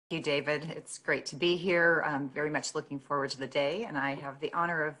Thank you, David. It's great to be here. I'm very much looking forward to the day, and I have the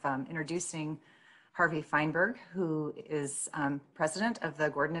honor of introducing Harvey Feinberg, who is president of the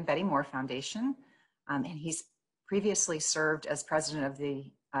Gordon and Betty Moore Foundation, and he's previously served as president of the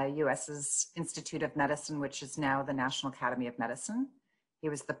U.S.'s Institute of Medicine, which is now the National Academy of Medicine. He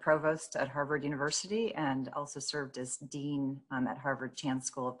was the provost at Harvard University and also served as dean at Harvard Chan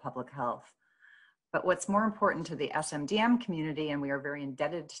School of Public Health. But what's more important to the SMDM community, and we are very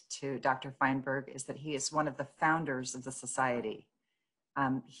indebted to Dr. Feinberg, is that he is one of the founders of the society.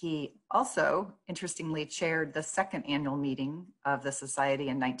 He also, interestingly, chaired the second annual meeting of the society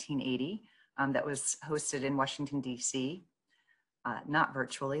in 1980 that was hosted in Washington, D.C., not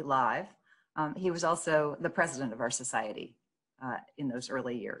virtually, live. He was also the president of our society in those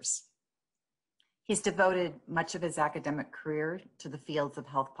early years. He's devoted much of his academic career to the fields of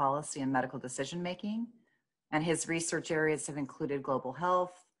health policy and medical decision-making, and his research areas have included global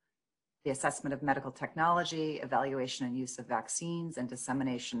health, the assessment of medical technology, evaluation and use of vaccines, and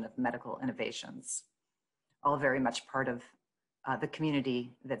dissemination of medical innovations, all very much part of the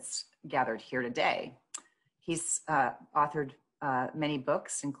community that's gathered here today. He's authored many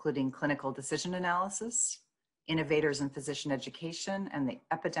books, including Clinical Decision Analysis, Innovators in Physician Education, and The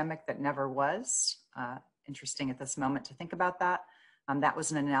Epidemic That Never Was. Interesting at this moment to think about that. That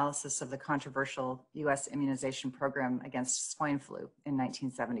was an analysis of the controversial US immunization program against swine flu in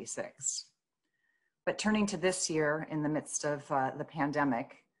 1976. But turning to this year, in the midst of the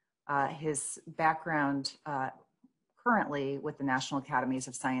pandemic, his background currently with the National Academies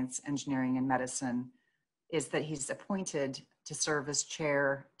of Science, Engineering, and Medicine is that he's appointed to serve as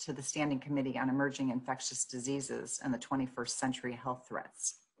chair to the Standing Committee on Emerging Infectious Diseases and the 21st Century Health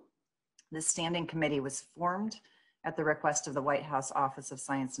Threats. This standing committee was formed at the request of the White House Office of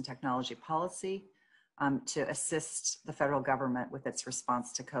Science and Technology Policy to assist the federal government with its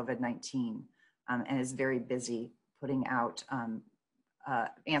response to COVID-19 and is very busy putting out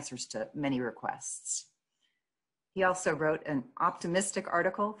answers to many requests. He also wrote an optimistic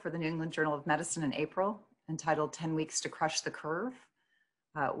article for the New England Journal of Medicine in April entitled 10 Weeks to Crush the Curve.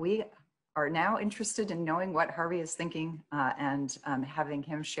 We are now interested in knowing what Harvey is thinking and having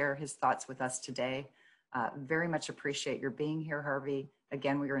him share his thoughts with us today. Very much appreciate your being here, Harvey.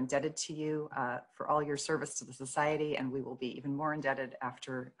 Again, we are indebted to you for all your service to the society, and we will be even more indebted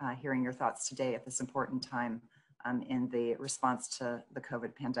after hearing your thoughts today at this important time in the response to the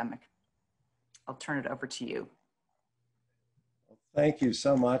COVID pandemic. I'll turn it over to you. Thank you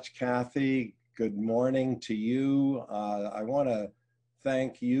so much, Kathy. Good morning to you. I want to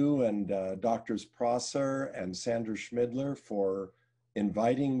thank you and Drs. Prosser and Sandra Schmidler for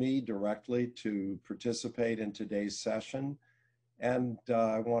inviting me directly to participate in today's session. And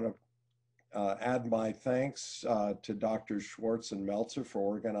I want to add my thanks to Drs. Schwartz and Meltzer for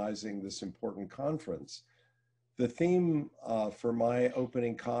organizing this important conference. The theme for my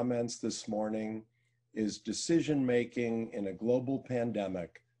opening comments this morning is decision-making in a global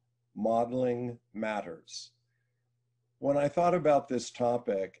pandemic. Modeling matters. When I thought about this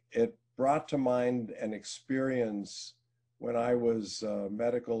topic, it brought to mind an experience when I was a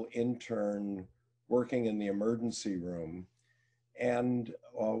medical intern working in the emergency room. And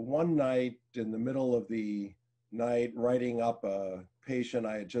one night, in the middle of the night, writing up a patient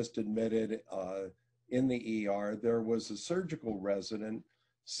I had just admitted in the ER, there was a surgical resident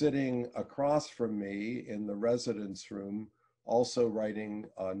sitting across from me in the residence room, also writing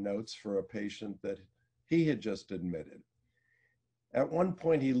notes for a patient that he had just admitted. At one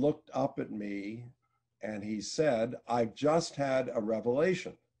point, he looked up at me and he said, "I've just had a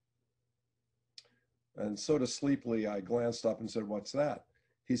revelation." And sort of sleepily, I glanced up and said, "What's that?"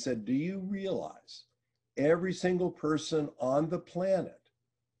 He said, "Do you realize every single person on the planet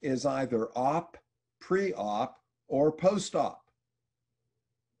is either op, pre-op, or post-op?"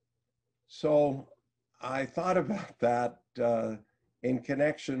 So I thought about that in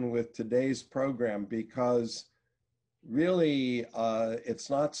connection with today's program, because really it's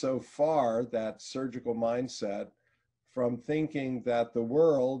not so far, that surgical mindset, from thinking that the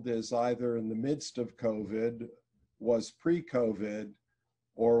world is either in the midst of COVID, was pre-COVID,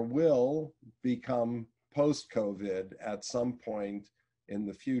 or will become post-COVID at some point in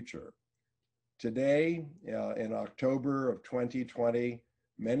the future. Today, in October of 2020,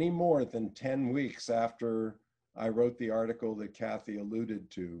 many more than 10 weeks after I wrote the article that Kathy alluded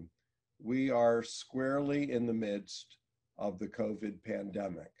to, we are squarely in the midst of the COVID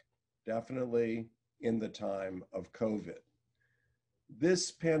pandemic, definitely in the time of COVID. This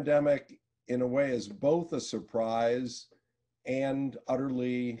pandemic, in a way, is both a surprise and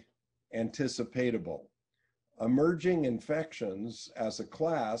utterly anticipatable. Emerging infections as a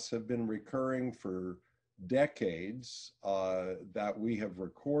class have been recurring for decades that we have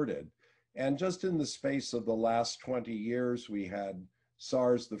recorded. And just in the space of the last 20 years, we had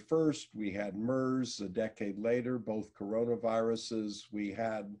SARS the first, we had MERS a decade later, both coronaviruses. We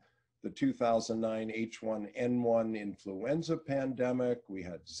had the 2009 H1N1 influenza pandemic, we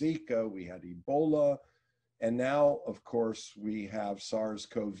had Zika, we had Ebola, and now, of course, we have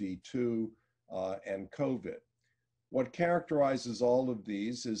SARS-CoV-2 and COVID. What characterizes all of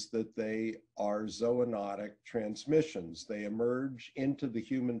these is that they are zoonotic transmissions. They emerge into the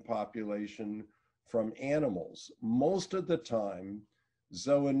human population from animals. Most of the time,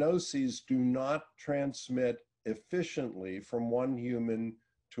 zoonoses do not transmit efficiently from one human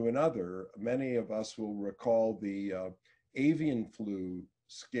to another. Many of us will recall the avian flu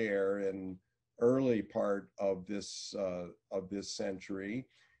scare in early part of this century.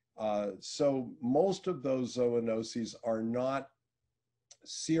 So most of those zoonoses are not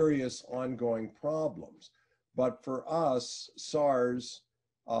serious ongoing problems. But for us, SARS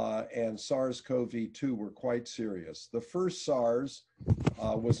and SARS-CoV-2 were quite serious. The first SARS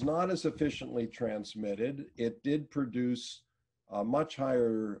was not as efficiently transmitted. It did produce much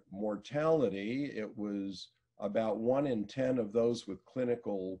higher mortality. It was about 1 in 10 of those with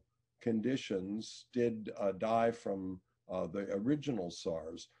clinical conditions did die from the original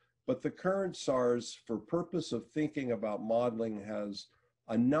SARS. But the current SARS, for purpose of thinking about modeling, has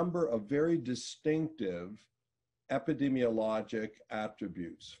a number of very distinctive epidemiologic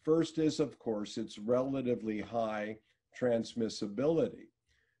attributes. First is, of course, its relatively high transmissibility.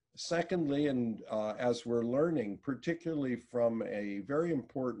 Secondly, and as we're learning, particularly from a very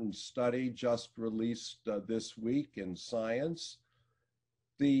important study just released this week in Science,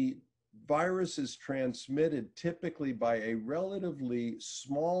 the virus is transmitted typically by a relatively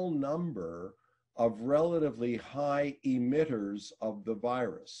small number of relatively high emitters of the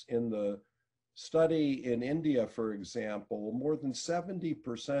virus. In the study in India, for example, more than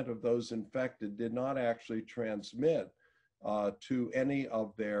 70% of those infected did not actually transmit to any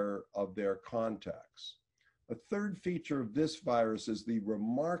of their contacts. A third feature of this virus is the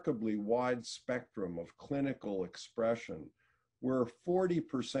remarkably wide spectrum of clinical expression, where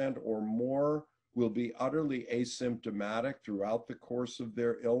 40% or more will be utterly asymptomatic throughout the course of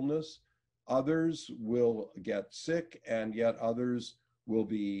their illness. Others will get sick, and yet others will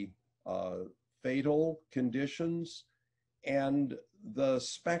be fatal conditions. And the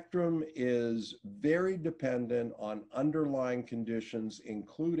spectrum is very dependent on underlying conditions,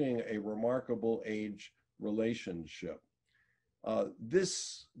 including a remarkable age relationship.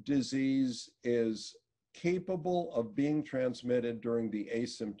 This disease is capable of being transmitted during the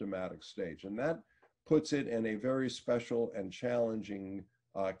asymptomatic stage, and that puts it in a very special and challenging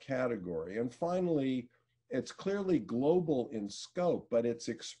category. And finally, it's clearly global in scope, but its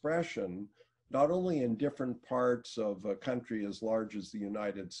expression, not only in different parts of a country as large as the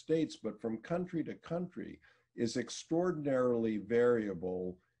United States, but from country to country, is extraordinarily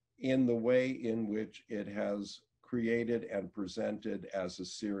variable in the way in which it has created and presented as a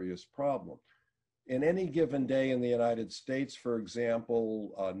serious problem. In any given day in the United States, for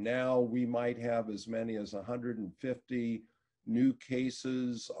example, now we might have as many as 150 new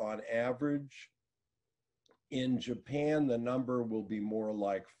cases on average. In Japan, the number will be more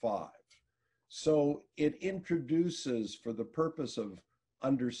like 5. So it introduces, for the purpose of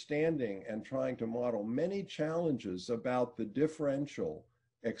understanding and trying to model, many challenges about the differential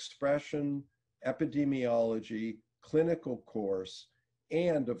expression, epidemiology, clinical course,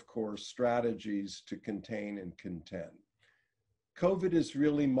 and of course, strategies to contain and contend. COVID is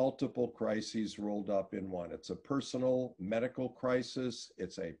really multiple crises rolled up in one. It's a personal medical crisis.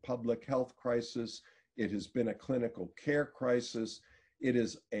 It's a public health crisis. It has been a clinical care crisis. It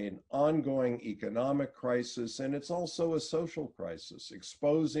is an ongoing economic crisis, and it's also a social crisis,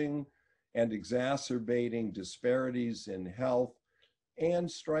 exposing and exacerbating disparities in health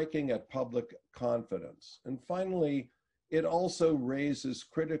and striking at public confidence. And finally, it also raises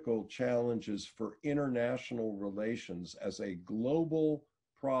critical challenges for international relations as a global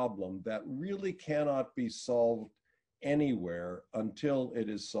problem that really cannot be solved anywhere until it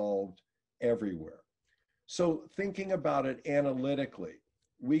is solved everywhere. So thinking about it analytically,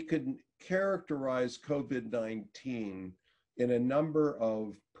 we could characterize COVID-19 in a number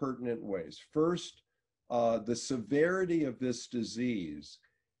of pertinent ways. First, the severity of this disease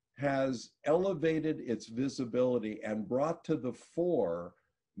has elevated its visibility and brought to the fore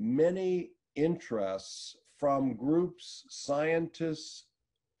many interests from groups, scientists,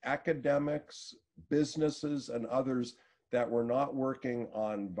 academics, businesses, and others that were not working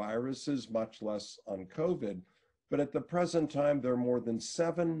on viruses, much less on COVID, But at the present time, there are more than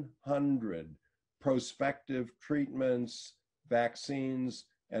 700 prospective treatments, vaccines,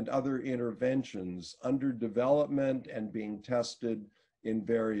 and other interventions under development and being tested in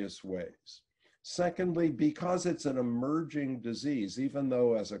various ways. Secondly, because it's an emerging disease, even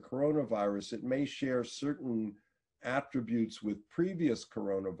though as a coronavirus, it may share certain attributes with previous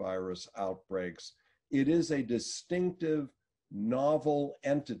coronavirus outbreaks, it is a distinctive, novel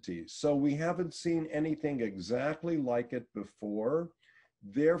entity. So we haven't seen anything exactly like it before.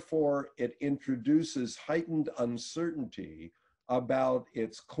 Therefore, it introduces heightened uncertainty about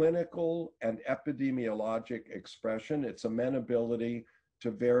its clinical and epidemiologic expression, its amenability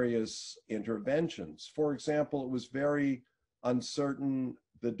to various interventions. For example, it was very uncertain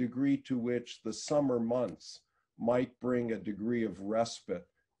the degree to which the summer months might bring a degree of respite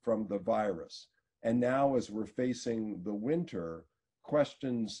from the virus. And now, as we're facing the winter,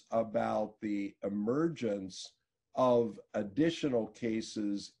 questions about the emergence of additional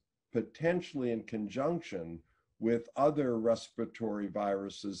cases, potentially in conjunction with other respiratory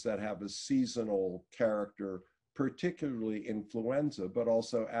viruses that have a seasonal character, particularly influenza, but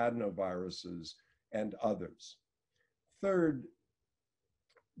also adenoviruses and others. Third,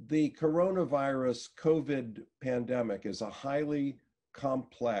 the coronavirus COVID pandemic is a highly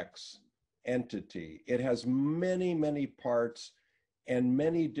complex entity. It has many, many parts and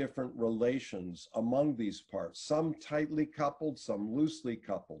many different relations among these parts, some tightly coupled, some loosely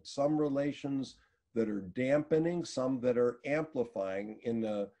coupled, some relations that are dampening, some that are amplifying in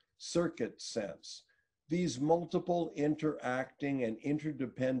a circuit sense. These multiple interacting and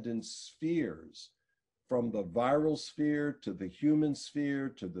interdependent spheres, from the viral sphere to the human sphere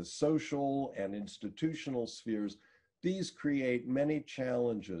to the social and institutional spheres, these create many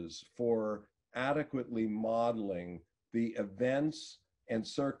challenges for adequately modeling the events and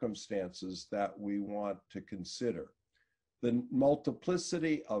circumstances that we want to consider. The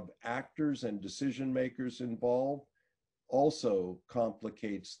multiplicity of actors and decision makers involved also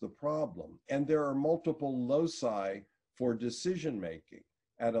complicates the problem. And there are multiple loci for decision making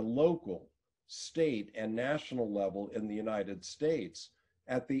at a local, state, and national level in the United States,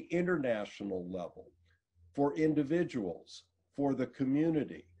 at the international level, for individuals, for the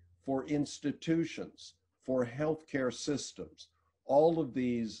community, for institutions, for healthcare systems. All of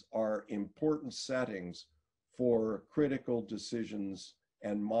these are important settings for critical decisions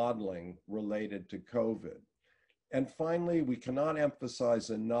and modeling related to COVID. And finally, we cannot emphasize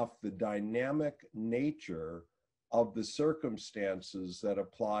enough the dynamic nature of the circumstances that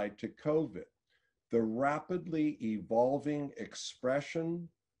apply to COVID. The rapidly evolving expression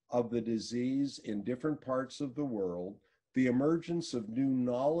of the disease in different parts of the world, the emergence of new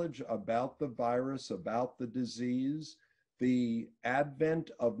knowledge about the virus, about the disease, the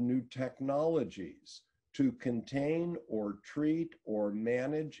advent of new technologies to contain or treat or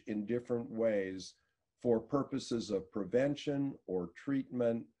manage in different ways for purposes of prevention or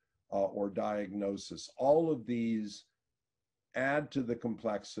treatment or diagnosis. All of these add to the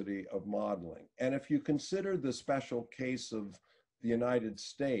complexity of modeling. And if you consider the special case of the United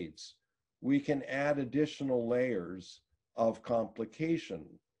States, we can add additional layers of complication,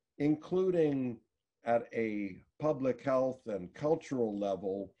 including at a public health and cultural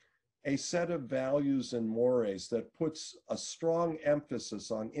level, a set of values and mores that puts a strong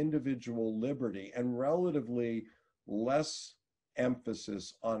emphasis on individual liberty and relatively less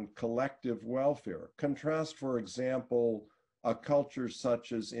emphasis on collective welfare. Contrast, for example, a culture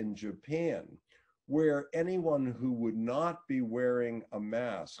such as in Japan, where anyone who would not be wearing a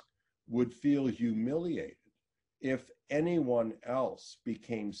mask would feel humiliated if anyone else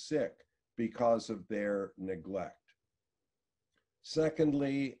became sick because of their neglect.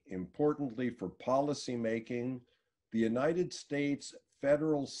 Secondly, importantly for policymaking, the United States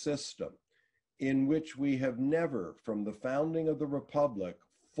federal system, in which we have never, from the founding of the Republic,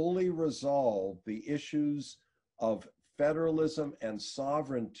 fully resolved the issues of federalism and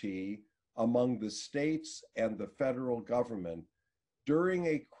sovereignty among the states and the federal government, during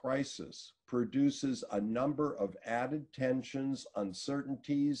a crisis produces a number of added tensions,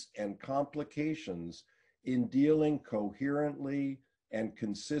 uncertainties, and complications in dealing coherently and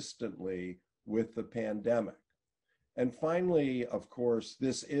consistently with the pandemic. And finally, of course,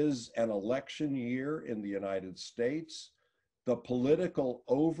 this is an election year in the United States. The political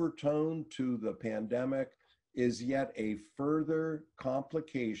overtone to the pandemic is yet a further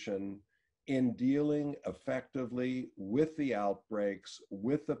complication in dealing effectively with the outbreaks,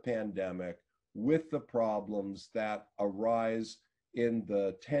 with the pandemic, with the problems that arise in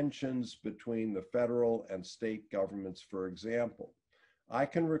the tensions between the federal and state governments, for example. I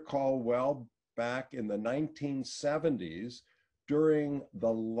can recall well back in the 1970s during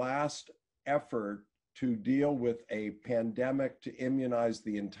the last effort to deal with a pandemic to immunize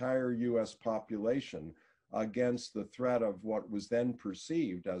the entire US population against the threat of what was then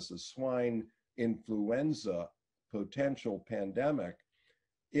perceived as a swine influenza potential pandemic.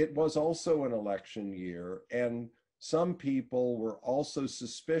 It was also an election year, and some people were also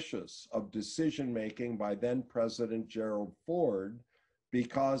suspicious of decision-making by then President Gerald Ford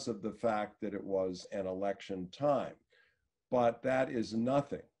because of the fact that it was an election time. But that is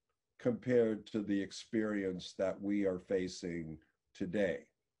nothing compared to the experience that we are facing today.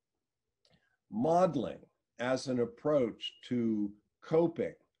 Modeling as an approach to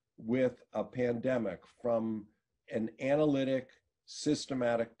coping with a pandemic from an analytic,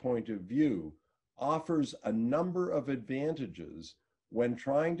 systematic point of view offers a number of advantages when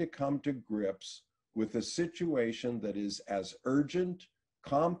trying to come to grips with a situation that is as urgent,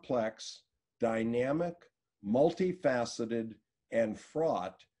 complex, dynamic, multifaceted, and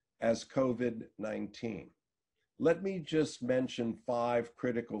fraught as COVID-19. Let me just mention 5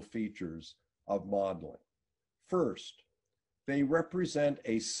 critical features of modeling. First, they represent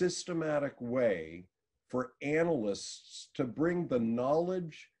a systematic way for analysts to bring the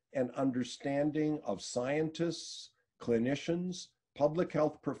knowledge and understanding of scientists, clinicians, public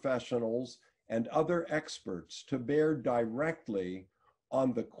health professionals, and other experts to bear directly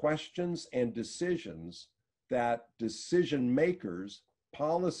on the questions and decisions that decision makers,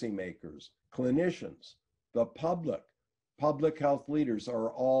 policymakers, clinicians, the public health leaders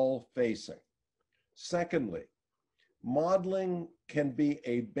are all facing. Secondly, modeling can be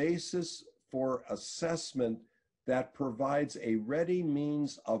a basis for assessment that provides a ready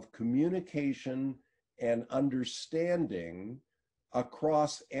means of communication and understanding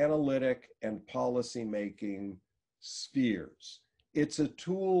across analytic and policymaking spheres. It's a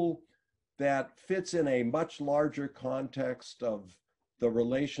tool that fits in a much larger context of the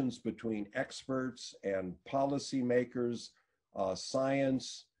relations between experts and policymakers,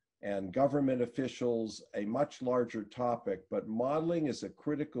 science, and government officials, a much larger topic, but modeling is a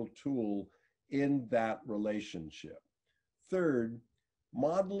critical tool in that relationship. Third,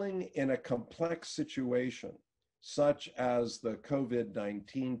 modeling in a complex situation, such as the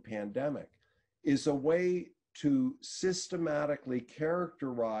COVID-19 pandemic, is a way to systematically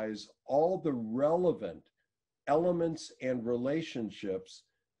characterize all the relevant elements and relationships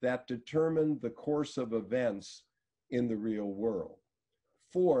that determine the course of events in the real world.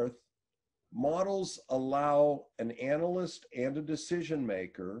 Fourth, models allow an analyst and a decision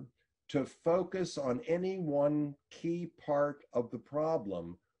maker to focus on any one key part of the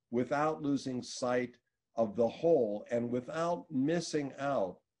problem without losing sight of the whole and without missing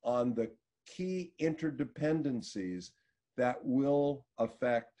out on the key interdependencies that will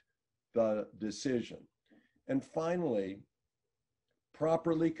affect the decision. And finally,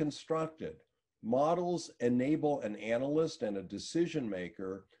 properly constructed, models enable an analyst and a decision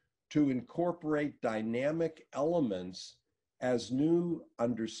maker to incorporate dynamic elements as new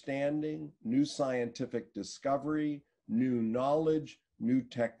understanding, new scientific discovery, new knowledge, new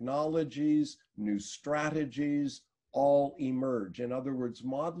technologies, new strategies all emerge. In other words,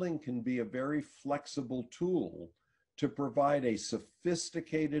 modeling can be a very flexible tool to provide a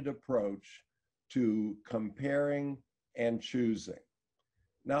sophisticated approach to comparing and choosing.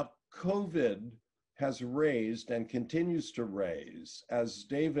 Now, COVID has raised and continues to raise, as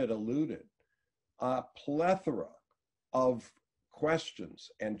David alluded, a plethora of questions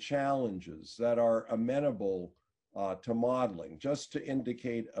and challenges that are amenable to modeling. Just to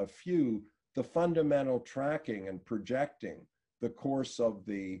indicate a few, the fundamental tracking and projecting the course of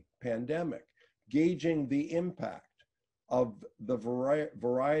the pandemic, gauging the impact of the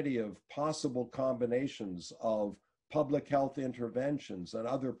variety of possible combinations of public health interventions and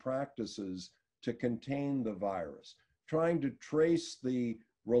other practices to contain the virus, trying to trace the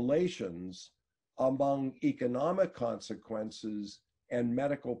relations among economic consequences and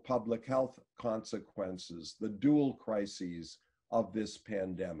medical public health consequences, the dual crises of this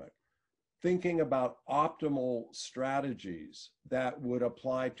pandemic. Thinking about optimal strategies that would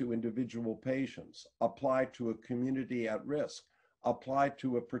apply to individual patients, apply to a community at risk, apply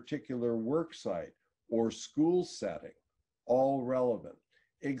to a particular work site or school setting, all relevant.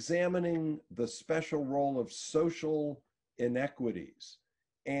 Examining the special role of social inequities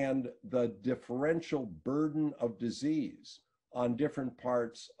and the differential burden of disease on different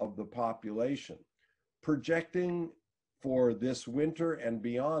parts of the population. Projecting for this winter and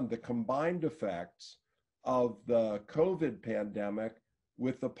beyond the combined effects of the COVID pandemic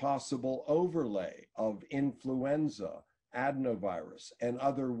with the possible overlay of influenza adenovirus, and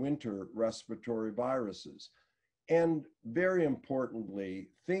other winter respiratory viruses. And very importantly,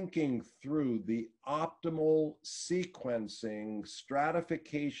 thinking through the optimal sequencing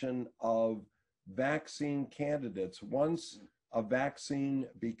stratification of vaccine candidates. Once a vaccine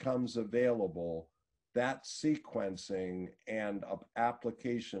becomes available, that sequencing and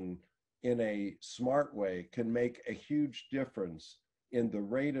application in a smart way can make a huge difference in the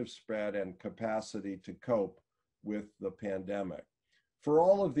rate of spread and capacity to cope with the pandemic. For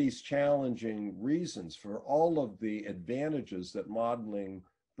all of these challenging reasons, for all of the advantages that modeling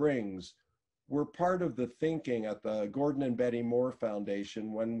brings, we're part of the thinking at the Gordon and Betty Moore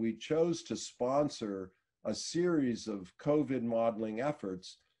Foundation when we chose to sponsor a series of COVID modeling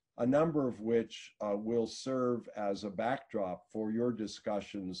efforts, a number of which will serve as a backdrop for your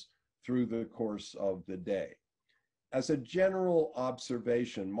discussions through the course of the day. As a general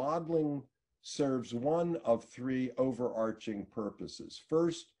observation, modeling serves one of three overarching purposes.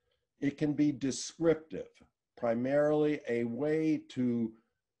 First, it can be descriptive, primarily a way to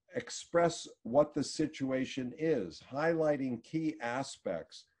express what the situation is, highlighting key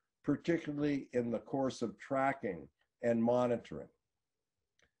aspects, particularly in the course of tracking and monitoring.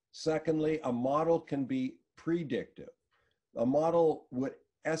 Secondly, a model can be predictive. A model would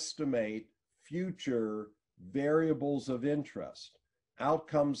estimate future variables of interest,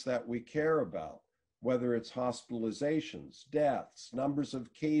 outcomes that we care about, whether it's hospitalizations, deaths, numbers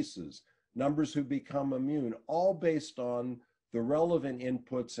of cases, numbers who become immune, all based on the relevant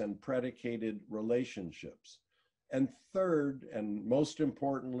inputs and predicated relationships. And third, and most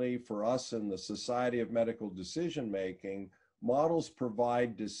importantly for us in the Society of Medical Decision Making, models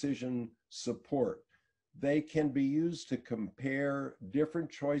provide decision support. They can be used to compare different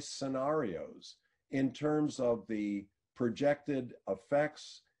choice scenarios in terms of the projected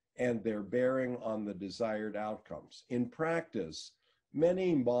effects and their bearing on the desired outcomes. In practice,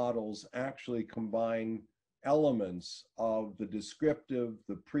 many models actually combine elements of the descriptive,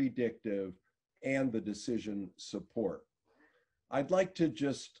 the predictive, and the decision support. I'd like to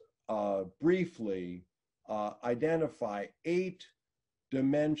just briefly identify 8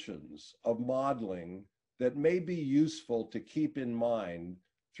 dimensions of modeling that may be useful to keep in mind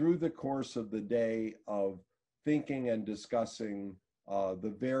through the course of the day of thinking and discussing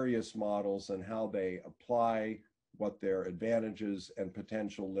the various models and how they apply, what their advantages and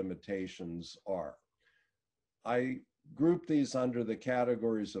potential limitations are. I group these under the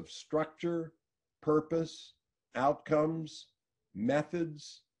categories of structure, purpose, outcomes,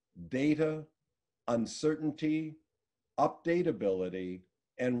 methods, data, uncertainty, updatability,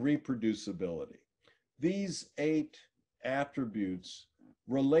 and reproducibility. These 8 attributes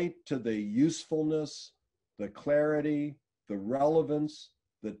relate to the usefulness, the clarity, the relevance,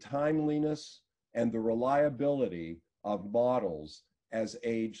 the timeliness, and the reliability of models as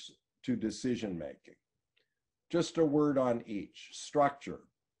aids to decision making. Just a word on each. Structure.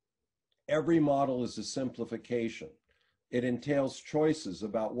 Every model is a simplification. It entails choices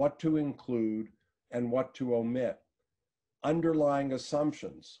about what to include and what to omit. Underlying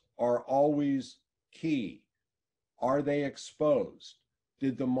assumptions are always key. Are they exposed?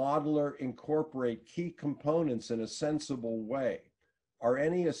 Did the modeler incorporate key components in a sensible way? Are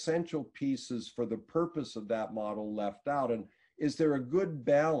any essential pieces for the purpose of that model left out? And is there a good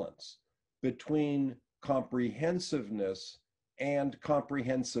balance between comprehensiveness and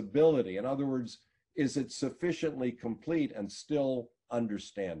comprehensibility? In other words, is it sufficiently complete and still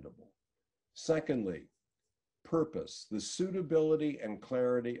understandable? Secondly, purpose, the suitability and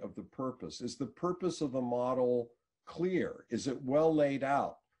clarity of the purpose. Is the purpose of the model clear? Is it well laid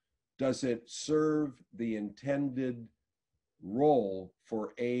out? Does it serve the intended role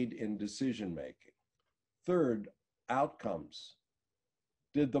for aid in decision making? Third, outcomes.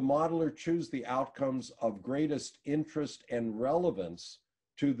 Did the modeler choose the outcomes of greatest interest and relevance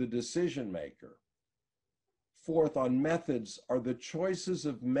to the decision maker? Fourth, on methods, are the choices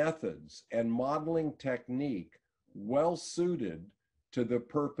of methods and modeling technique well suited to the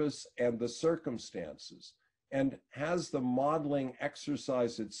purpose and the circumstances? And has the modeling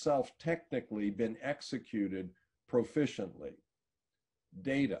exercise itself technically been executed proficiently?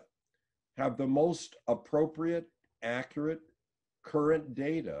 Data. Have the most appropriate, accurate, current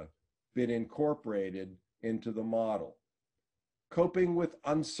data been incorporated into the model? Coping with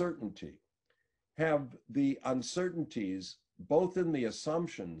uncertainty. Have the uncertainties, both in the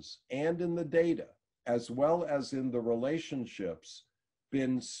assumptions and in the data, as well as in the relationships,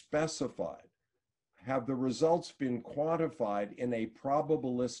 been specified? Have the results been quantified in a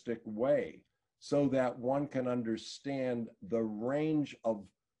probabilistic way so that one can understand the range of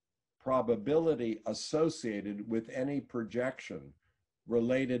probability associated with any projection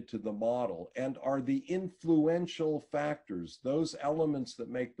related to the model? And are the influential factors, those elements that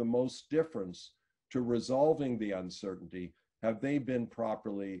make the most difference to resolving the uncertainty, have they been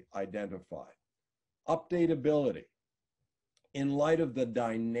properly identified? Updatability. In light of the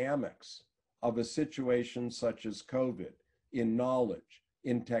dynamics of a situation such as COVID, in knowledge,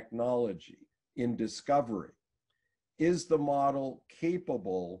 in technology, in discovery, is the model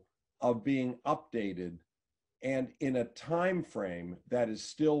capable of being updated and in a time frame that is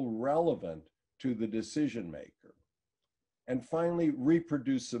still relevant to the decision maker? And finally,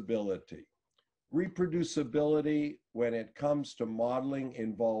 reproducibility. Reproducibility, when it comes to modeling,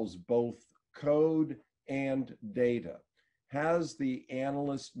 involves both code and data. Has the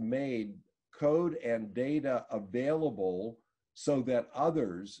analyst made code and data available so that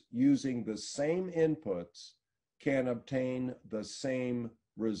others using the same inputs can obtain the same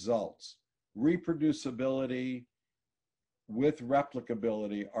results? Reproducibility with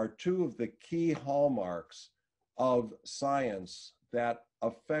replicability are two of the key hallmarks of science that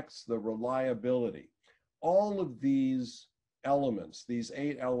affects the reliability. All of these elements, these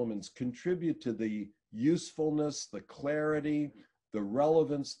 8 elements, contribute to the usefulness, the clarity, the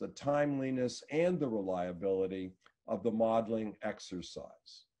relevance, the timeliness, and the reliability of the modeling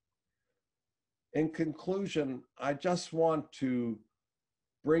exercise. In conclusion, I just want to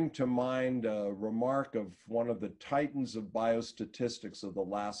bring to mind a remark of one of the titans of biostatistics of the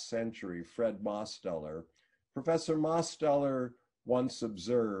last century, Fred Mosteller. Professor Mosteller once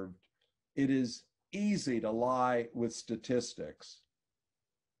observed, "It is easy to lie with statistics.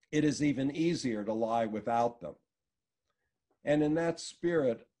 It is even easier to lie without them." And in that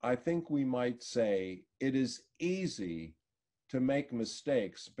spirit, I think we might say it is easy to make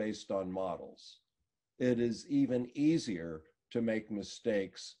mistakes based on models. It is even easier to make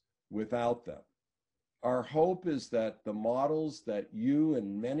mistakes without them. Our hope is that the models that you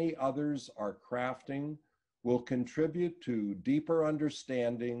and many others are crafting will contribute to deeper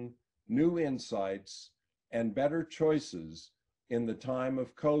understanding, new insights, and better choices in the time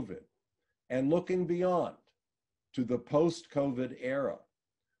of COVID. And looking beyond to the post-COVID era,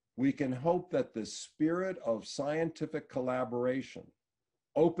 we can hope that the spirit of scientific collaboration,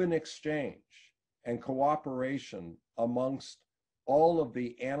 open exchange, and cooperation amongst all of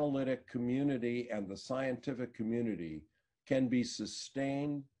the analytic community and the scientific community can be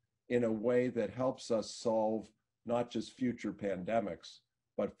sustained in a way that helps us solve not just future pandemics,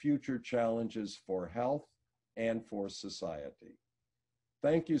 but future challenges for health and for society.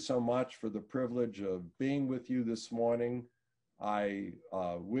 Thank you so much for the privilege of being with you this morning. I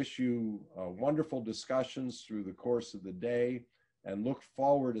wish you wonderful discussions through the course of the day and look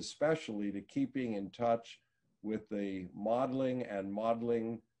forward especially to keeping in touch with the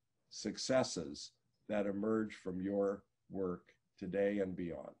modeling successes that emerge from your work today and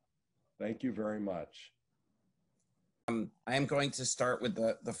beyond. Thank you very much. I am going to start with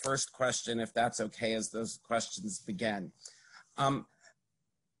the first question, if that's okay, as those questions begin.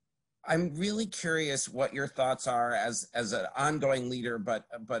 I'm really curious what your thoughts are as an ongoing leader, but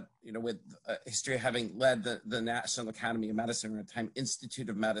you know, with a history of having led the National Academy of Medicine, or at the time Institute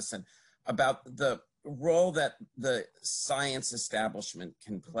of Medicine, about the role that the science establishment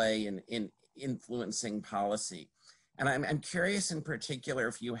can play in influencing policy. And I'm curious in particular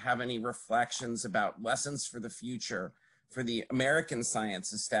if you have any reflections about lessons for the future for the American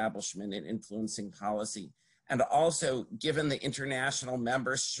science establishment in influencing policy. And also, given the international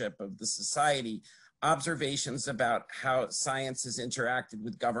membership of the society, observations about how science has interacted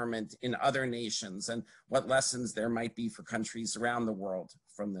with government in other nations and what lessons there might be for countries around the world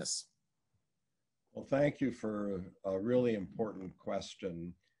from this. Well, thank you for a really important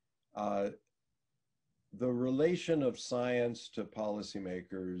question. The relation of science to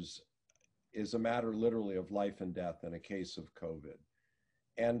policymakers is a matter literally of life and death in a case of COVID.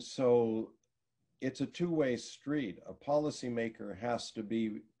 And so it's a two-way street. A policymaker has to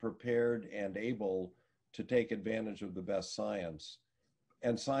be prepared and able to take advantage of the best science.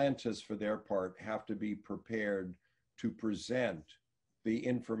 And scientists, for their part, have to be prepared to present the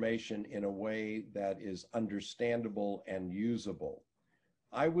information in a way that is understandable and usable.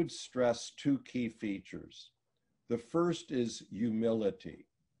 I would stress two key features. The first is humility.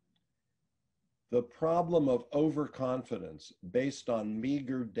 The problem of overconfidence based on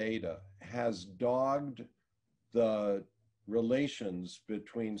meager data has dogged the relations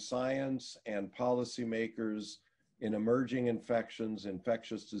between science and policymakers in emerging infections,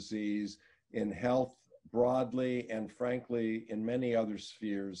 infectious disease, in health broadly, and frankly, in many other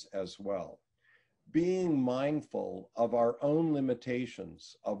spheres as well. being mindful of our own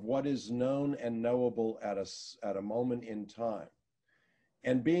limitations of what is known and knowable at a moment in time,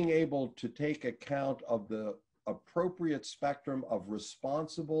 and being able to take account of the appropriate spectrum of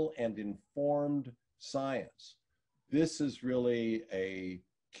responsible and informed science. This is really a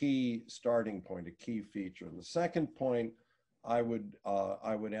key starting point, a key feature. And the second point I would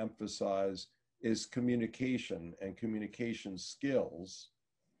emphasize is communication and communication skills.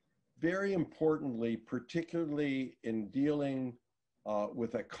 Very importantly, particularly in dealing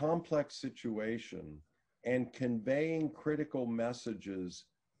with a complex situation and conveying critical messages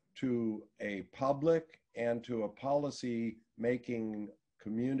to a public and to a policy-making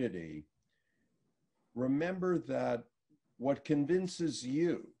community, remember that what convinces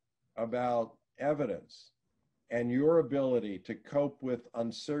you about evidence and your ability to cope with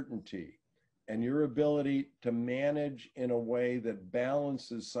uncertainty and your ability to manage in a way that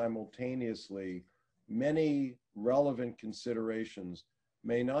balances simultaneously many relevant considerations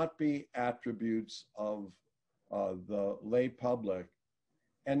may not be attributes of the lay public.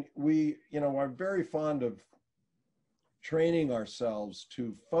 And we, are very fond of training ourselves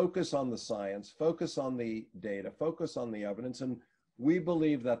to focus on the science, focus on the data, focus on the evidence. And we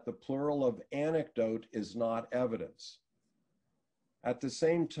believe that the plural of anecdote is not evidence. At the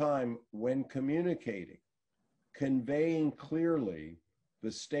same time, when communicating, conveying clearly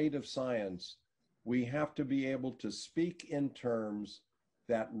the state of science, we have to be able to speak in terms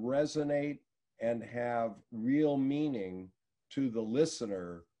that resonate and have real meaning to the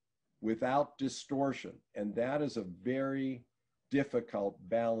listener without distortion. And that is a very difficult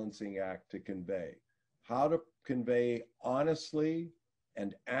balancing act to convey. How to convey honestly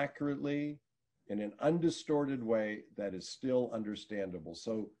and accurately in an undistorted way that is still understandable.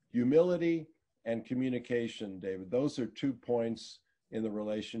 So humility and communication, David, those are 2 points in the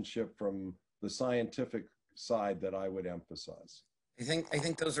relationship from the scientific side that I would emphasize. I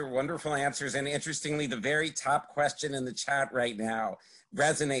think those are wonderful answers. And interestingly, the very top question in the chat right now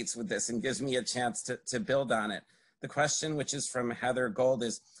resonates with this and gives me a chance to build on it. The question, which is from Heather Gold,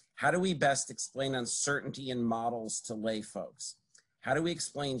 is how do we best explain uncertainty in models to lay folks? How do we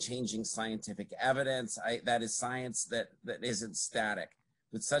explain changing scientific evidence, that is science that isn't static,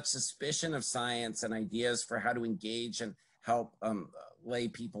 with such suspicion of science and ideas for how to engage and help lay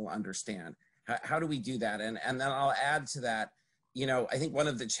people understand? How do we do that? And then I'll add to that, I think one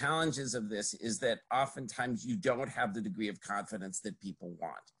of the challenges of this is that oftentimes you don't have the degree of confidence that people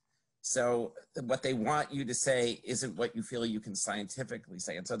want. So what they want you to say isn't what you feel you can scientifically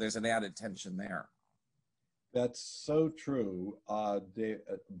say. And so there's an added tension there. That's so true.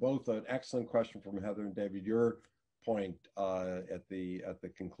 Both an excellent question from Heather and David. Your point at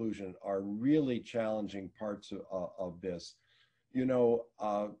the conclusion are really challenging parts of this.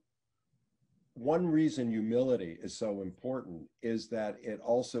 One reason humility is so important is that it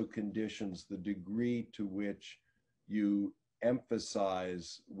also conditions the degree to which you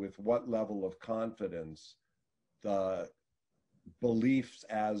emphasize with what level of confidence the beliefs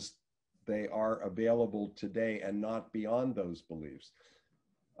as they are available today and not beyond those beliefs.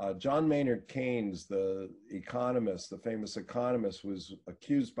 John Maynard Keynes, the economist, the famous economist, was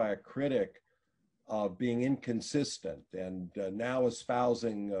accused by a critic of being inconsistent and now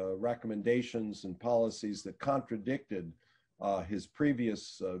espousing recommendations and policies that contradicted his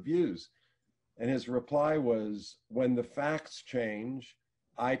previous views. And his reply was, "When the facts change,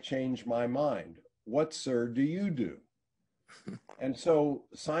 I change my mind. What, sir, do you do?" And so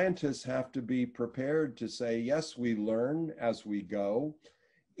scientists have to be prepared to say, yes, we learn as we go.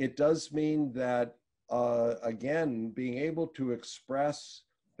 It does mean that, again, being able to express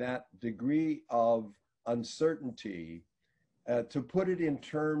that degree of uncertainty, to put it in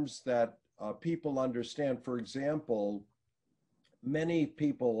terms that people understand. For example, many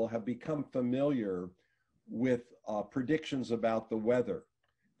people have become familiar with predictions about the weather.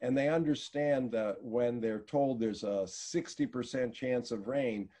 And they understand that when they're told there's a 60% chance of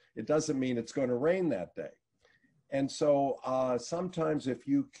rain, it doesn't mean it's going to rain that day. And so sometimes if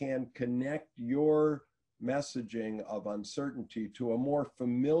you can connect your messaging of uncertainty to a more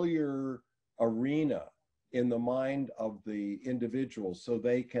familiar arena in the mind of the individual so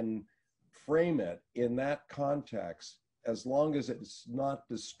they can frame it in that context, as long as it's not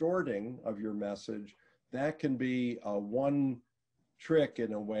distorting of your message, that can be one trick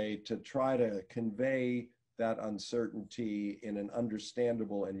in a way to try to convey that uncertainty in an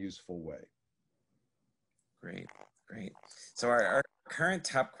understandable and useful way. Great, great. So our current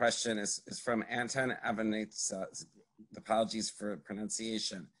top question is from Anton Avanitsa. Apologies for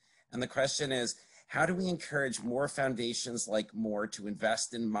pronunciation. And the question is, How do we encourage more foundations like Moore to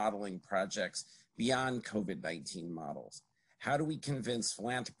invest in modeling projects beyond COVID-19 models? How do we convince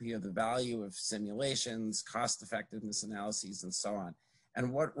philanthropy of the value of simulations, cost effectiveness analyses, and so on?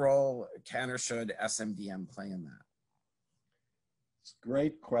 And what role can or should SMDM play in that? It's a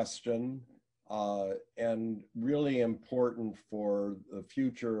great question, and really important for the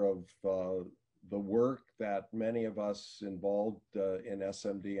future of the work that many of us involved in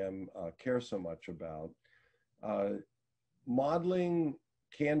SMDM care so much about. Modeling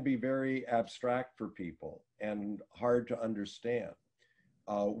can be very abstract for people and hard to understand.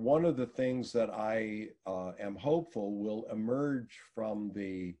 One of the things that I am hopeful will emerge from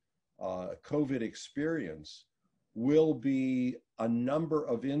the COVID experience will be a number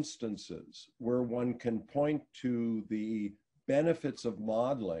of instances where one can point to the benefits of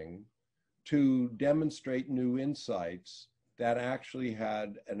modeling to demonstrate new insights that actually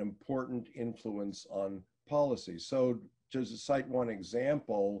had an important influence on policy. So just to cite one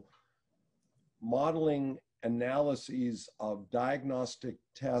example, modeling analyses of diagnostic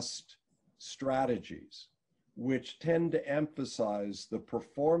test strategies, which tend to emphasize the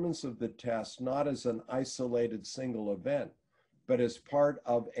performance of the test not as an isolated single event, but as part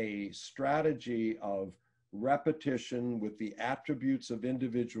of a strategy of repetition with the attributes of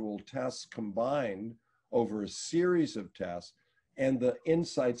individual tests combined over a series of tests, and the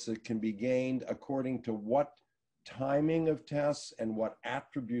insights that can be gained according to what timing of tests and what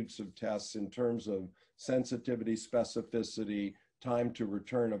attributes of tests in terms of sensitivity, specificity, time to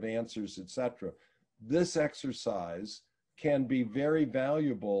return of answers, etc. This exercise can be very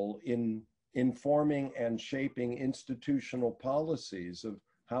valuable in informing and shaping institutional policies of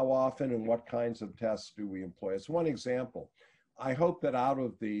how often and what kinds of tests do we employ. As one example, I hope that out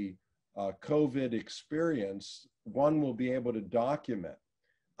of the COVID experience, one will be able to document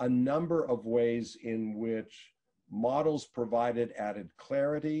a number of ways in which models provided added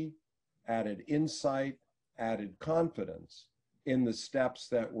clarity, added insight, added confidence in the steps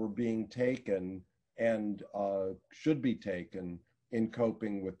that were being taken and should be taken in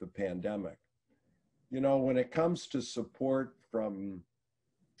coping with the pandemic. You know, when it comes to support from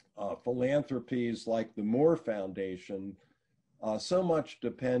philanthropies like the Moore Foundation, so much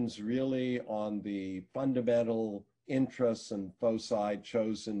depends really on the fundamental interests and foci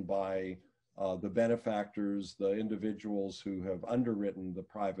chosen by the benefactors, the individuals who have underwritten the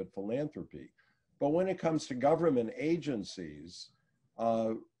private philanthropy. But when it comes to government agencies,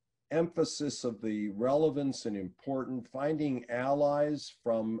 emphasis of the relevance and important, finding allies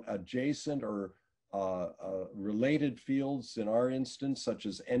from adjacent or related fields, in our instance, such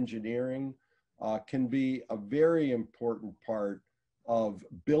as engineering, can be a very important part of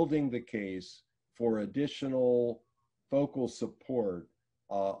building the case for additional focal support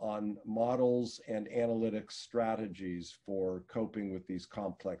on models and analytic strategies for coping with these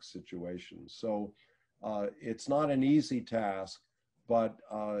complex situations. So it's not an easy task, but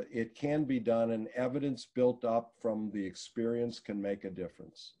it can be done, and evidence built up from the experience can make a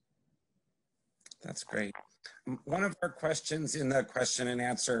difference. That's great. One of our questions in the question and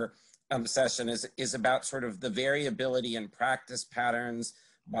answer session is about sort of the variability in practice patterns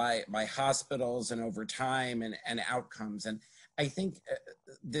by hospitals and over time and outcomes. And I think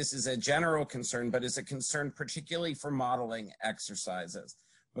this is a general concern, but is a concern particularly for modeling exercises,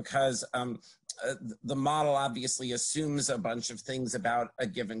 because the model obviously assumes a bunch of things about a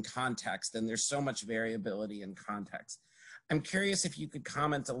given context, and there's so much variability in context. I'm curious if you could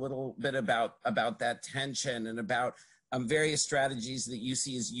comment a little bit about that tension and about various strategies that you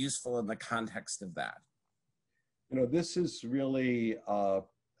see as useful in the context of that. You know, this is really a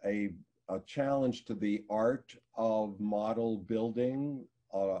challenge to the art of model building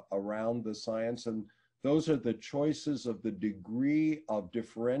around the science. And those are the choices of the degree of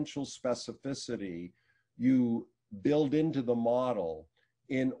differential specificity you build into the model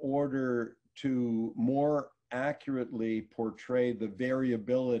in order to more accurately portray the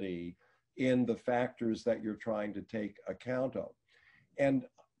variability in the factors that you're trying to take account of. And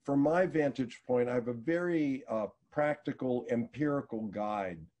from my vantage point, I have a very practical empirical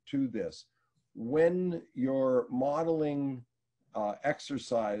guide to this. When your modeling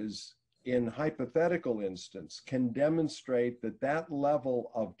exercise in hypothetical instance can demonstrate that that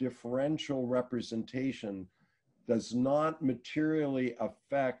level of differential representation does not materially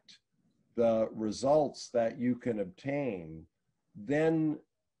affect the results that you can obtain, then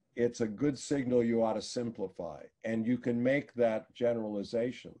it's a good signal you ought to simplify, and you can make that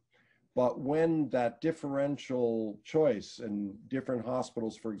generalization. But when that differential choice in different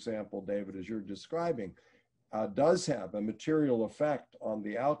hospitals, for example, David, as you're describing, does have a material effect on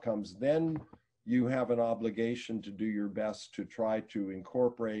the outcomes, then you have an obligation to do your best to try to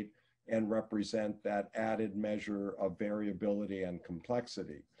incorporate and represent that added measure of variability and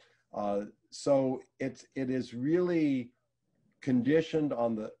complexity. So it is really conditioned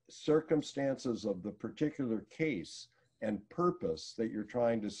on the circumstances of the particular case and purpose that you're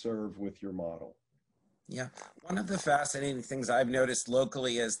trying to serve with your model. Yeah, one of the fascinating things I've noticed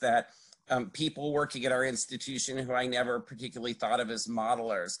locally is that people working at our institution who I never particularly thought of as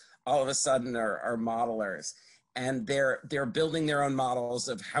modelers, all of a sudden are modelers. And they're building their own models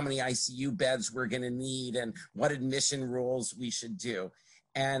of how many ICU beds we're going to need and what admission rules we should do.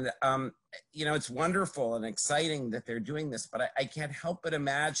 And, you know, it's wonderful and exciting that they're doing this, but I can't help but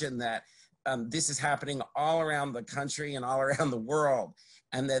imagine that this is happening all around the country and all around the world.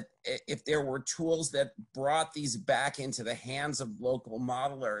 And that if there were tools that brought these back into the hands of local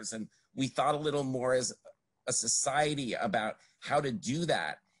modelers, and we thought a little more as a society about how to do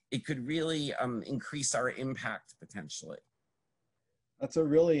that, it could really increase our impact potentially. That's a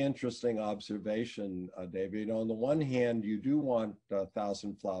really interesting observation, David. You know, on the one hand, you do want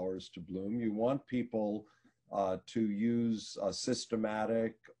 1,000 flowers to bloom. You want people to use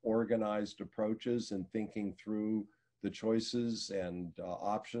systematic, organized approaches in thinking through the choices and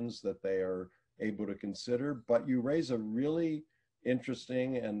options that they are able to consider. But you raise a really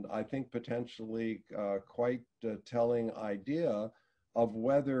interesting and I think potentially quite telling idea of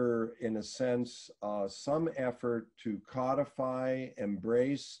whether, in a sense, some effort to codify,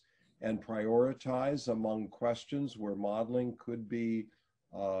 embrace, and prioritize among questions where modeling could be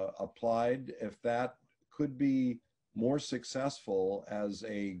applied, if that could be more successful as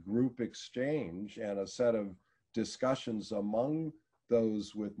a group exchange and a set of discussions among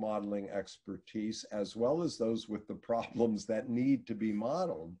those with modeling expertise, as well as those with the problems that need to be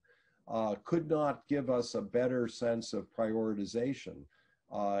modeled, could not give us a better sense of prioritization.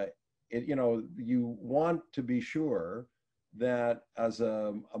 You know, you want to be sure that as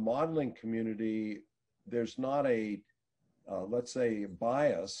a modeling community, there's not a, let's say,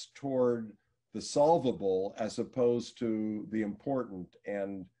 bias toward the solvable as opposed to the important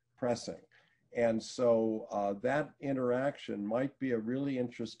and pressing. And so that interaction might be a really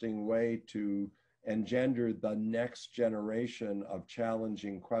interesting way to engender the next generation of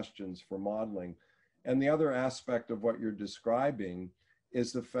challenging questions for modeling. And the other aspect of what you're describing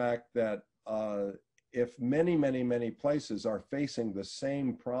is the fact that if many places are facing the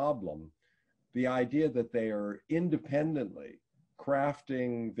same problem, the idea that they are independently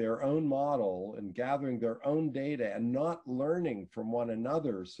crafting their own model and gathering their own data and not learning from one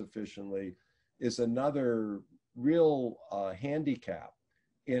another sufficiently is another real handicap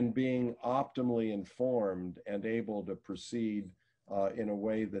in being optimally informed and able to proceed in a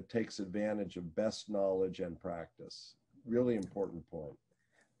way that takes advantage of best knowledge and practice. Really important point.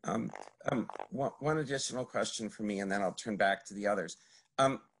 One additional question for me, and then I'll turn back to the others.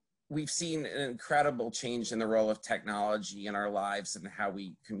 We've seen an incredible change in the role of technology in our lives and how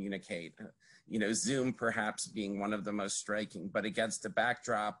we communicate. You know, Zoom perhaps being one of the most striking, but against the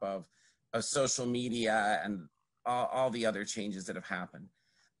backdrop of social media and all the other changes that have happened.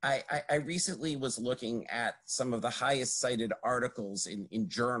 I recently was looking at some of the highest cited articles in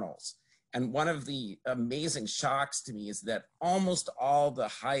journals. And one of the amazing shocks to me is that almost all the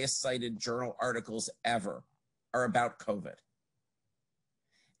highest cited journal articles ever are about COVID.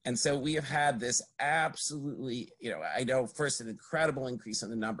 And so we have had this absolutely, you know, I know first an incredible increase in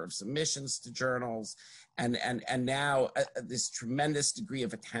the number of submissions to journals and now this tremendous degree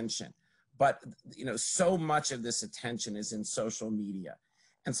of attention. But, you know, so much of this attention is in social media.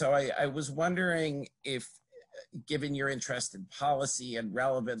 And so I was wondering if, given your interest in policy and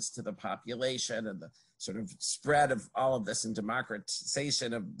relevance to the population and the sort of spread of all of this and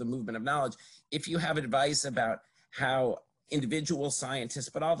democratization of the movement of knowledge, if you have advice about how individual scientists,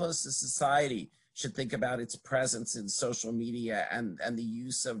 but also society should think about its presence in social media and the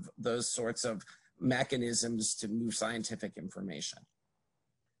use of those sorts of mechanisms to move scientific information.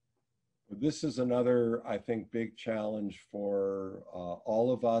 This is another, I think, big challenge for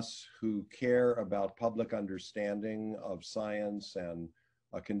all of us who care about public understanding of science and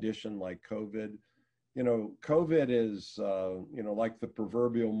a condition like COVID. You know, COVID is, you know, like the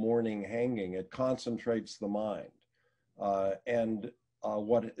proverbial morning hanging. It concentrates the mind. And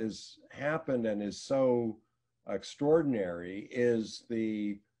what has happened and is so extraordinary is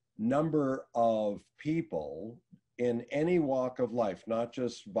the number of people in any walk of life, not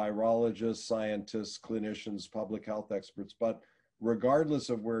just virologists, scientists, clinicians, public health experts, but regardless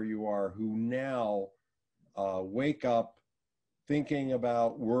of where you are, who now wake up thinking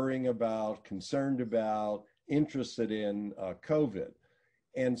about, worrying about, concerned about, interested in COVID.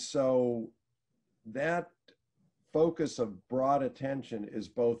 And so that focus of broad attention is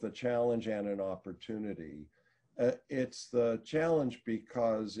both a challenge and an opportunity. It's the challenge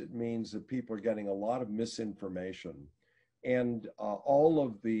because it means that people are getting a lot of misinformation, and all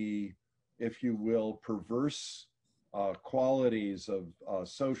of the, if you will, perverse qualities of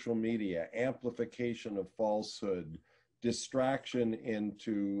social media, amplification of falsehood, distraction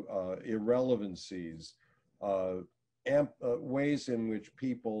into irrelevancies, ways in which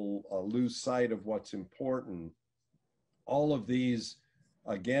people lose sight of what's important. All of these,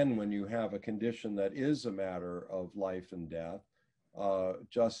 again, when you have a condition that is a matter of life and death,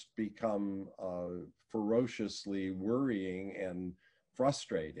 just become ferociously worrying and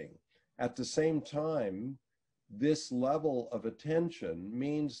frustrating. At the same time, this level of attention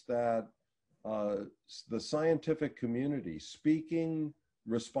means that the scientific community, speaking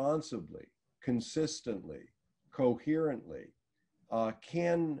responsibly, consistently, coherently,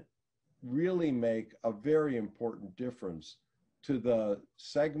 can really make a very important difference to the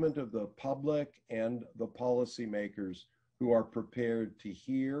segment of the public and the policymakers who are prepared to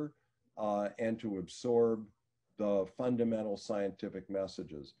hear and to absorb the fundamental scientific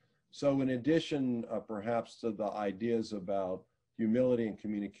messages. So in addition, perhaps to the ideas about humility and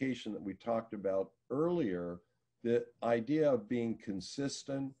communication that we talked about earlier, the idea of being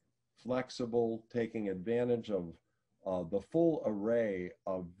consistent, flexible, taking advantage of the full array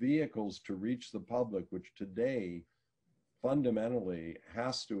of vehicles to reach the public, which today fundamentally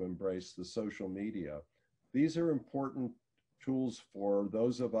has to embrace the social media. These are important tools for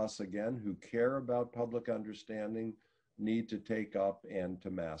those of us, again, who care about public understanding, need to take up and to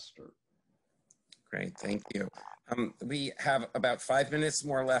master. Great, thank you. We have about 5 minutes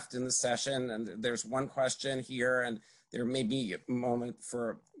more left in the session, and there's one question here, and there may be a moment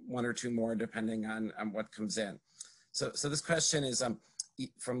for one or two more depending on what comes in. So this question is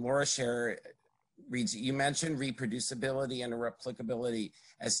from Laura Scher, reads, you mentioned reproducibility and replicability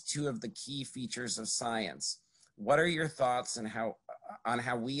as two of the key features of science. What are your thoughts on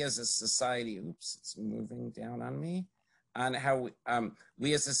how we as a society, oops, it's moving down on me, on how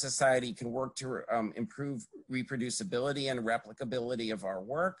we as a society can work to improve reproducibility and replicability of our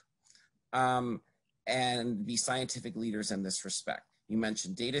work and be scientific leaders in this respect? You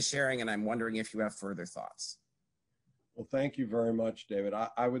mentioned data sharing, and I'm wondering if you have further thoughts. Well, thank you very much, David.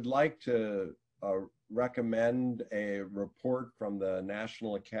 I would like to recommend a report from the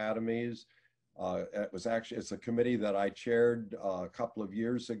National Academies. It's a committee that I chaired a couple of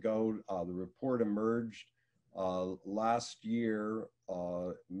years ago. The report emerged last year,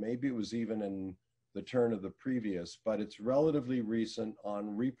 maybe it was even in the turn of the previous, but it's relatively recent,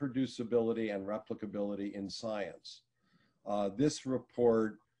 on reproducibility and replicability in science. This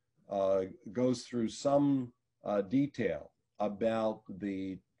report goes through some detail about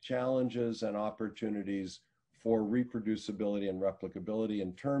the challenges and opportunities for reproducibility and replicability.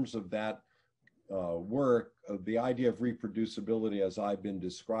 In terms of that work, the idea of reproducibility, as I've been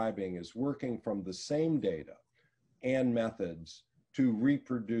describing, is working from the same data and methods to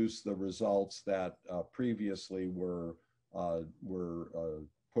reproduce the results that previously were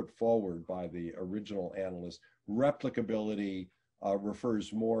put forward by the original analyst. Replicability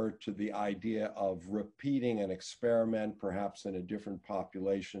refers more to the idea of repeating an experiment, perhaps in a different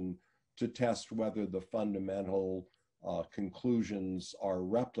population, to test whether the fundamental conclusions are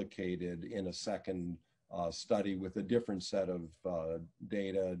replicated in a second study with a different set of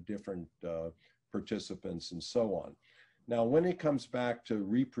data, different participants, and so on. Now, when it comes back to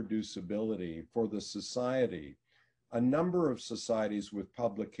reproducibility for the society, a number of societies with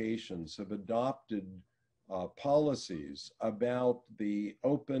publications have adopted policies about the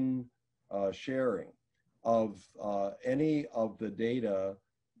open sharing of any of the data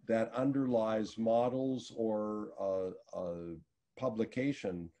that underlies models or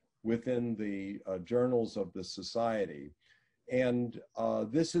publication within the journals of the society. And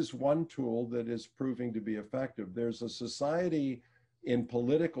this is one tool that is proving to be effective. There's a society in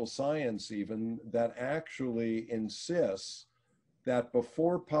political science even that actually insists that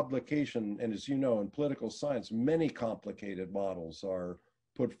before publication, and as you know, in political science, many complicated models are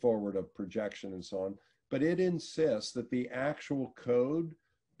put forward of projection and so on, but it insists that the actual code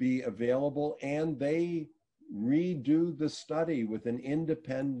be available and they redo the study with an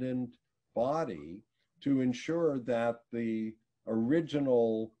independent body to ensure that the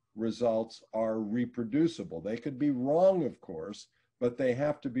original results are reproducible. They could be wrong, of course, but they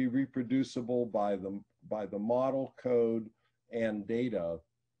have to be reproducible by the model code and data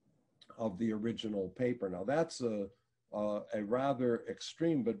of the original paper. Now that's a rather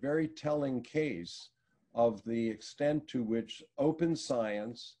extreme but very telling case of the extent to which open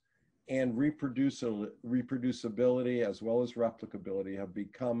science and reproducibility as well as replicability have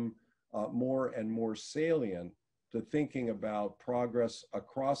become more and more salient to thinking about progress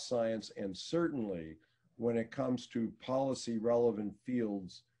across science, and certainly when it comes to policy relevant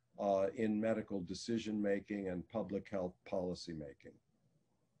fields in medical decision making and public health policy making.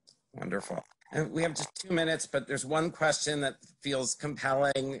 Wonderful. And we have just 2 minutes, but there's one question that feels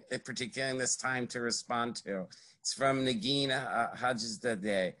compelling, particularly in this time, to respond to. It's from Nagin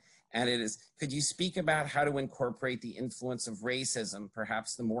Hajzdadeh, and it is, could you speak about how to incorporate the influence of racism,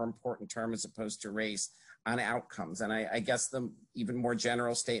 perhaps the more important term as opposed to race, on outcomes? And I guess the even more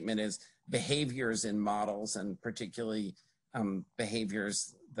general statement is behaviors in models, and particularly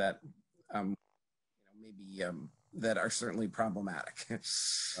behaviors that maybe that are certainly problematic.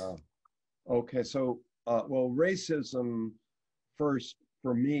 Okay, so well, racism first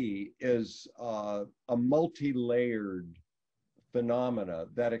for me is a multi-layered phenomena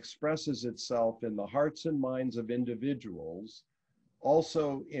that expresses itself in the hearts and minds of individuals,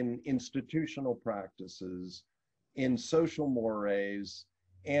 also in institutional practices, in social mores,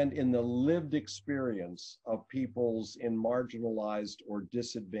 and in the lived experience of peoples in marginalized or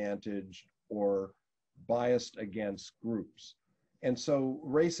disadvantaged or biased against groups. And so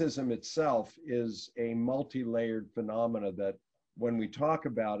racism itself is a multi-layered phenomena that when we talk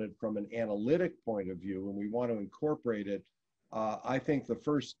about it from an analytic point of view and we want to incorporate it, I think the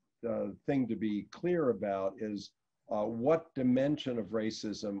first thing to be clear about is what dimension of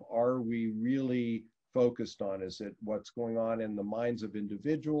racism are we really focused on? Is it what's going on in the minds of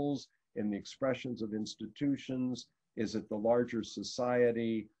individuals, in the expressions of institutions? Is it the larger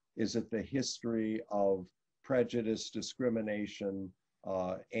society? Is it the history of prejudice, discrimination,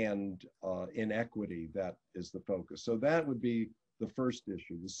 and inequity that is the focus? So that would be the first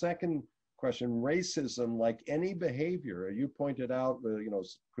issue. The second question, racism, like any behavior, you pointed out,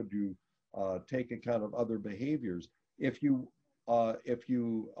 could you take account of other behaviors? If you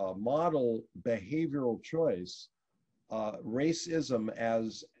model behavioral choice, racism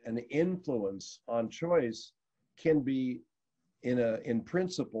as an influence on choice can be, in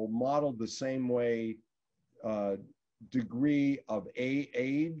principle, modeled the same way degree of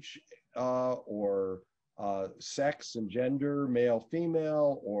age or sex and gender, male,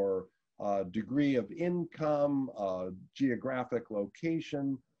 female, or degree of income, geographic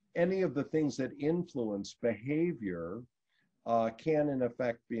location, any of the things that influence behavior can in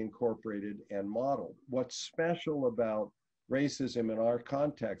effect be incorporated and modeled. What's special about racism in our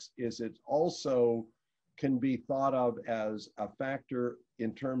context is it also can be thought of as a factor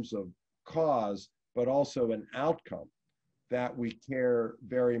in terms of cause, but also an outcome that we care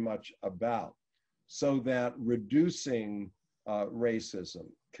very much about. So that reducing racism,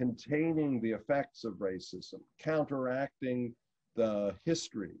 containing the effects of racism, counteracting the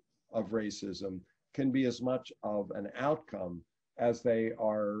history of racism can be as much of an outcome as they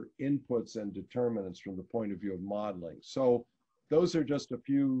are inputs and determinants from the point of view of modeling. So those are just a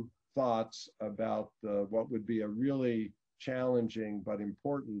few thoughts about what would be a really challenging but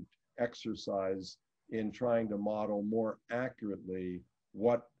important exercise in trying to model more accurately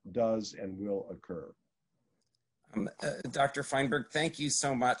what does and will occur. Dr. Feinberg, thank you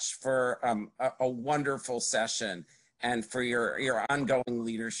so much for a wonderful session and for your ongoing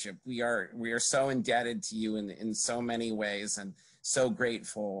leadership. We are so indebted to you in so many ways, and so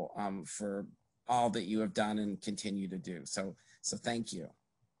grateful for all that you have done and continue to do. So thank you.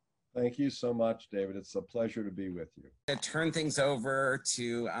 Thank you so much, David. It's a pleasure to be with you. To turn things over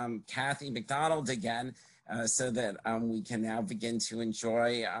to Kathy McDonald again, so that we can now begin to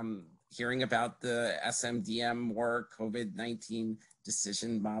enjoy hearing about the SMDM work COVID-19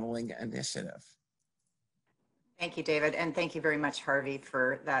 Decision Modeling Initiative. Thank you, David, and thank you very much, Harvey,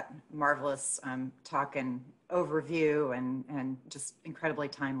 for that marvelous talk and overview, and just incredibly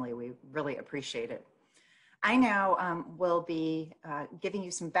timely. We really appreciate it. I now will be giving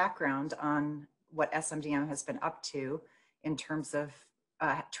you some background on what SMDM has been up to in terms of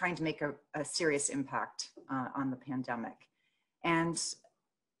trying to make a serious impact on the pandemic. And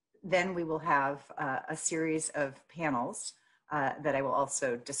then we will have a series of panels that I will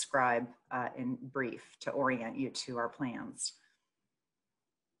also describe in brief to orient you to our plans.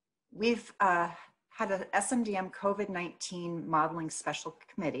 We've had an SMDM COVID-19 Modeling Special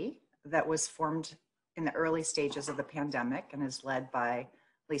Committee that was formed in the early stages of the pandemic and is led by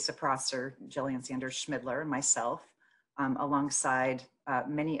Lisa Prosser, Jillian Sanders-Schmidler, and myself, alongside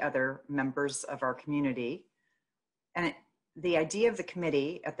many other members of our community. And the idea of the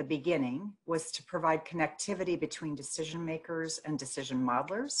committee at the beginning was to provide connectivity between decision makers and decision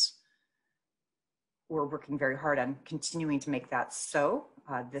modelers. We're working very hard on continuing to make that so.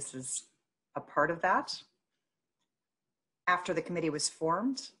 this is a part of that. After the committee was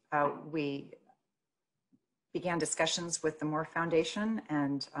formed, we began discussions with the Moore Foundation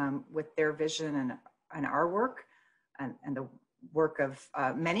and with their vision and our work and the work of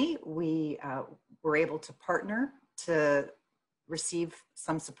many, we were able to partner to receive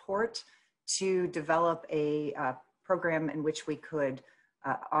some support to develop a program in which we could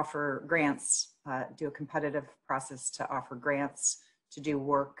offer grants, do a competitive process to offer grants to do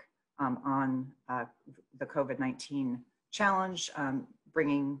work on the COVID-19 challenge,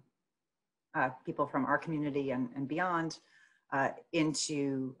 bringing people from our community and beyond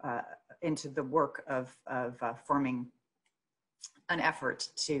into the work of forming an effort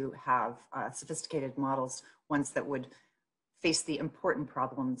to have sophisticated models, ones that would face the important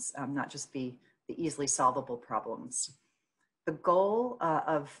problems, not just be the easily solvable problems. The goal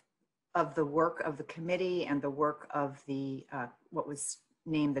of the work of the committee and the work of the what was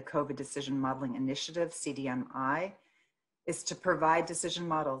named the COVID Decision Modeling Initiative, CDMI, is to provide decision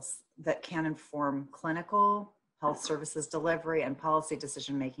models that can inform clinical, health services delivery, and policy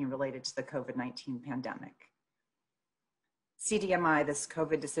decision-making related to the COVID-19 pandemic. CDMI, this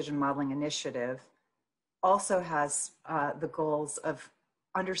COVID Decision Modeling Initiative, also has the goals of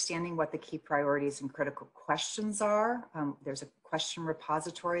understanding what the key priorities and critical questions are. There's a question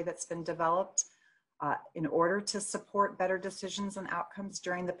repository that's been developed in order to support better decisions and outcomes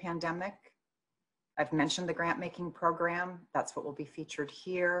during the pandemic. I've mentioned the grant making program. That's what will be featured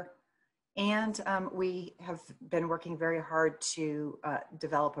here. And we have been working very hard to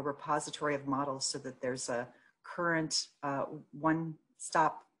develop a repository of models so that there's a current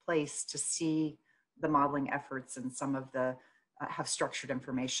one-stop place to see the modeling efforts, and some of the have structured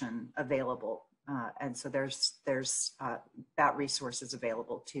information available. And so there's that resource is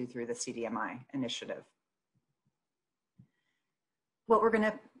available too through the CDMI initiative. What we're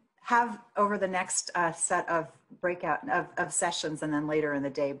going to have over the next set of of sessions, and then later in the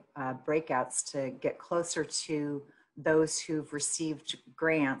day breakouts, to get closer to those who've received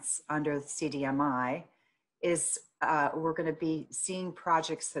grants under the CDMI, is we're going to be seeing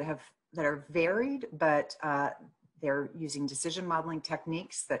projects that are varied, but they're using decision modeling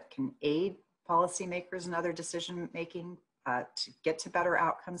techniques that can aid policymakers and other decision making to get to better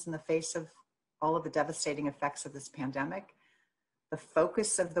outcomes in the face of all of the devastating effects of this pandemic. The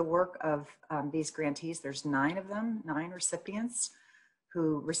focus of the work of these grantees, there's 9 of them, 9 recipients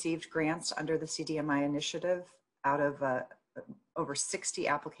who received grants under the CDMI initiative out of over 60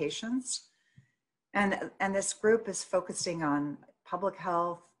 applications. And this group is focusing on public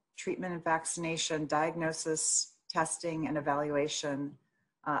health, treatment and vaccination, diagnosis, testing, and evaluation,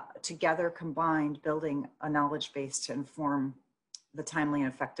 together combined, building a knowledge base to inform the timely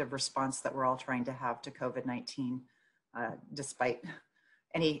and effective response that we're all trying to have to COVID-19. Despite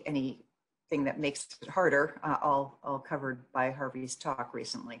anything that makes it harder, all covered by Harvey's talk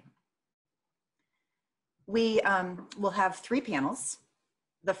recently. We will have 3 panels.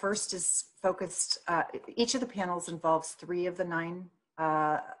 The first is focused, each of the panels involves 3 of the 9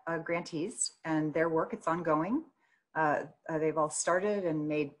 grantees and their work. It's ongoing. They've all started and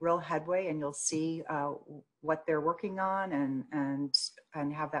made real headway, and you'll see what they're working on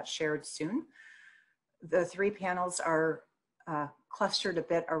and have that shared soon. The 3 panels are clustered a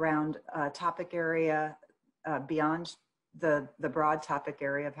bit around a topic area beyond the broad topic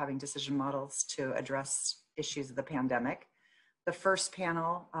area of having decision models to address issues of the pandemic. The first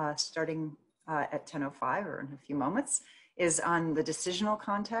panel, starting at 10:05 or in a few moments, is on the decisional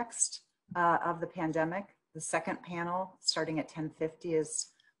context of the pandemic. The second panel, starting at 10:50, is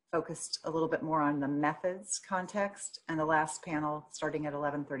focused a little bit more on the methods context. And the last panel, starting at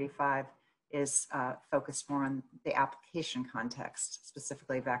 11:35, is focused more on the application context,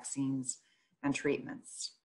 specifically vaccines and treatments.